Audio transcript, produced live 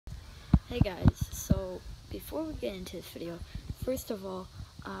Hey guys, so before we get into this video, first of all,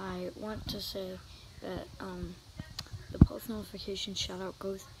 I want to say that the post notification shout out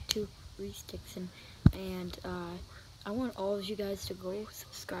goes to Reese Dixon, and I want all of you guys to go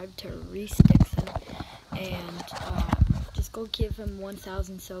subscribe to Reese Dixon, and just go give him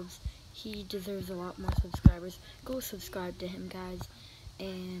 1,000 subs. He deserves a lot more subscribers. Go subscribe to him, guys,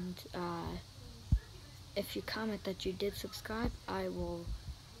 and if you comment that you did subscribe, I will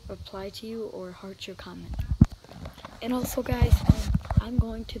reply to you or heart your comment. And also guys, I'm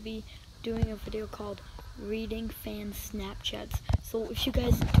going to be doing a video called reading fan Snapchats. So if you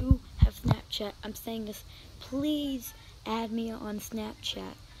guys do have Snapchat, I'm saying this, please add me on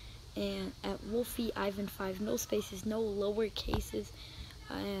Snapchat and at WolfieIvan5, no spaces, no lower cases,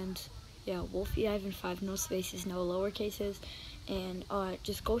 and yeah, WolfieIvan5, no spaces, no lower cases, and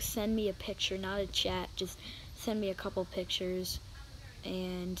just go send me a picture, not a chat, just send me a couple pictures,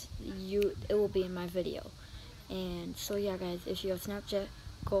 and it will be in my video. And so yeah guys, if you have Snapchat,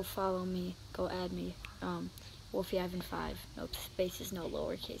 go follow me, go add me, WolfieIvan5, no spaces, no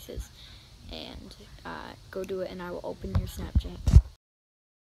lower cases, and go do it, and I will open your Snapchat.